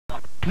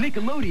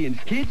Nickelodeon's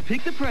Kids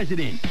Pick the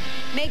President.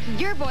 Make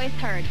your voice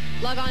heard.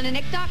 Log on to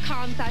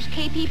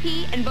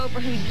nick.com/KPP and vote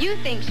for who you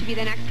think should be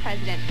the next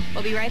president.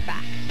 We'll be right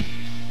back.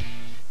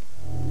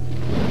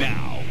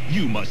 Now,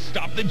 you must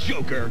stop the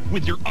Joker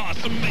with your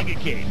awesome Mega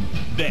Cape.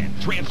 Then,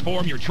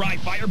 transform your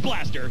Tri-Fire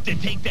Blaster to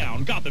take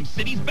down Gotham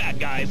City's bad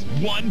guys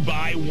one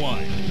by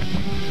one.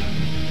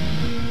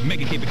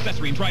 Mega Cape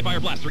accessory and Tri-Fire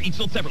Blaster each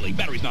sold separately.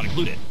 Batteries not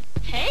included.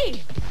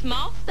 Hey,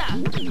 small stuff.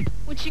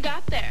 What you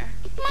got there?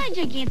 My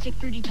gigantic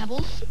Fruity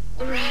Pebbles.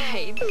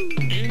 Right.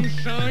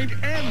 Inside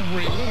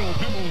every Little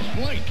Pebbles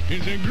flight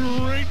is a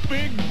great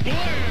big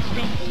blast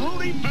of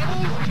Fruity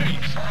Pebbles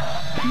taste.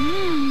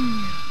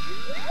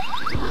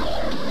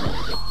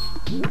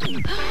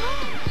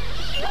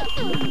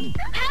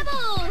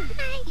 Pebbles!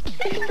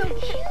 They're so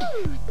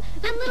cute.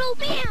 And little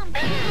Bam.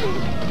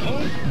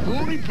 Oh,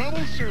 Fruity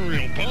Pebbles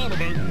cereal, part of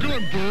a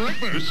good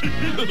breakfast.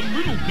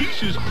 Little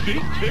pieces,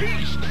 big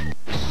taste.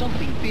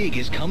 Something big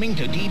is coming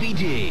to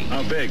DVD.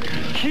 How big?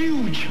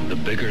 Huge. The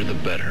bigger, the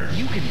better.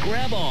 You can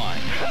grab on.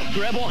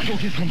 Grab on. Go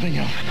get something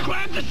else.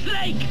 Grab the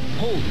snake.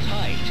 Hold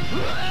tight.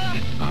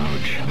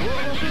 Ouch.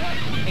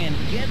 And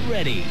get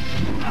ready.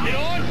 Get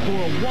on.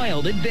 For a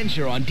wild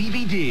adventure on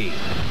DVD.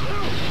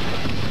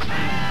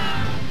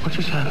 What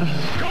just happened?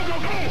 Go, go,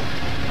 go!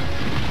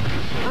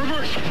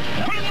 Reverse!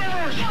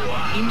 Reverse!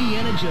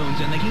 Indiana Jones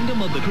and the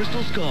Kingdom of the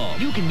Crystal Skull.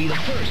 You can be the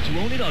first to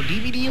own it on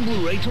DVD and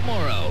Blu-ray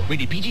tomorrow.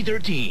 Rated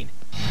PG-13.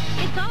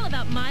 It's all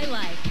about my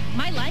life.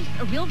 My life's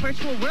a real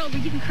virtual world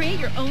where you can create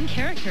your own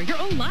character, your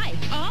own life,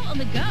 all on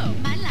the go.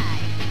 My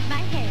life,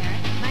 my hair,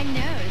 my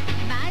nose,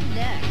 my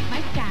look,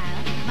 my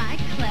style, my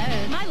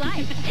clothes. My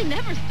life, it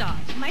never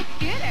stops. My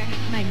scooter,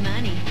 my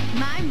money,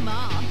 my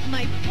mall,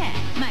 my pet,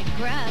 my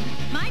grub,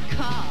 my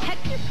call.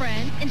 Text your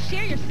friends and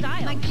share your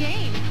style. My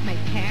games, my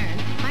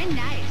parents, my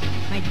night,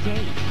 my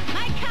date,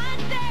 my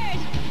concert.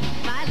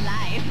 My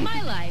life.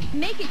 My life.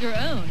 Make it your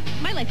own.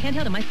 My Life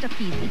handheld and My Stuff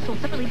keys. It's sold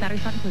separately.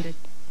 Batteries not included.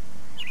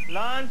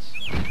 Lunch.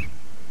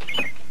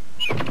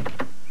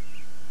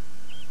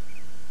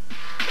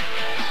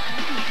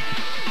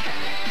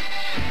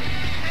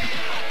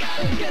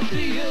 Get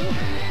to you.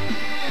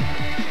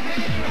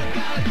 I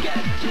gotta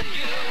get to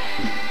you.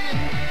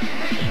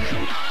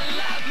 Come on,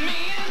 let me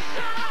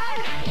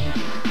inside.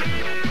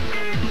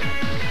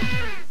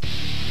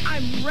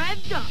 I'm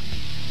revved up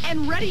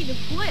and ready to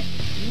flip,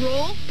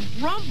 roll,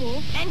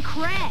 rumble, and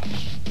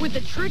crash with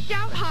the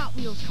tricked-out Hot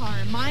Wheels car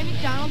in my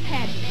McDonald's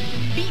patio.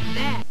 Beat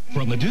that.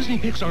 From the Disney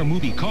Pixar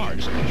movie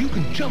Cars, you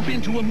can jump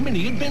into a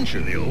mini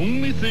adventure. The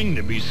only thing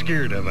to be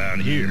scared of out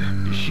here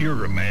is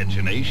sheer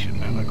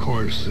imagination. And, of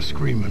course, the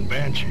screaming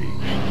banshee.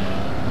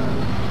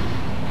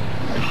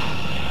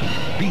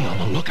 Be on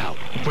the lookout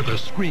for the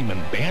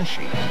screaming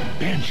banshee.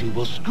 Banshee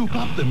will scoop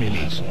up the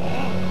minis.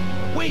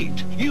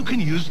 Wait, you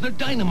can use the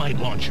dynamite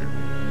launcher.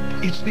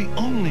 It's the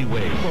only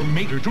way for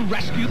Mater to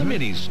rescue the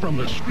minis from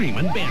the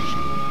screaming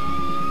banshee.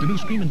 The new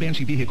Screamin'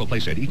 Banshee vehicle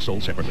playset, each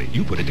sold separately.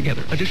 You put it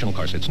together. Additional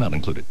car sets not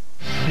included.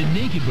 The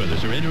Naked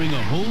Brothers are entering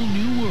a whole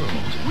new world.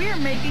 We're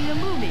making a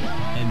movie.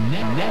 And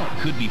Nat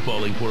could be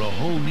falling for a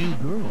whole new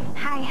girl.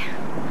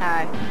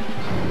 Hi.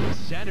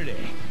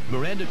 Saturday,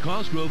 Miranda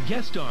Cosgrove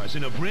guest stars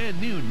in a brand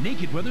new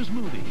Naked Brothers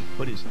movie.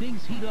 But as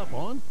things heat up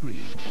on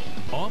screen,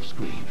 off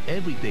screen,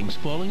 everything's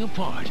falling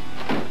apart.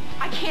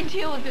 I can't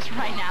deal with this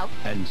right now.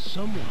 And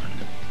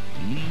someone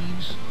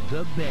leaves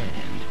the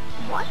band.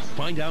 What?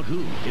 Find out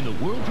who in the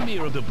world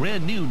premiere of the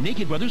brand new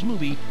Naked Brothers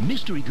movie,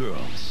 Mystery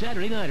Girl,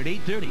 Saturday night at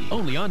 8:30,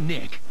 only on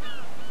Nick.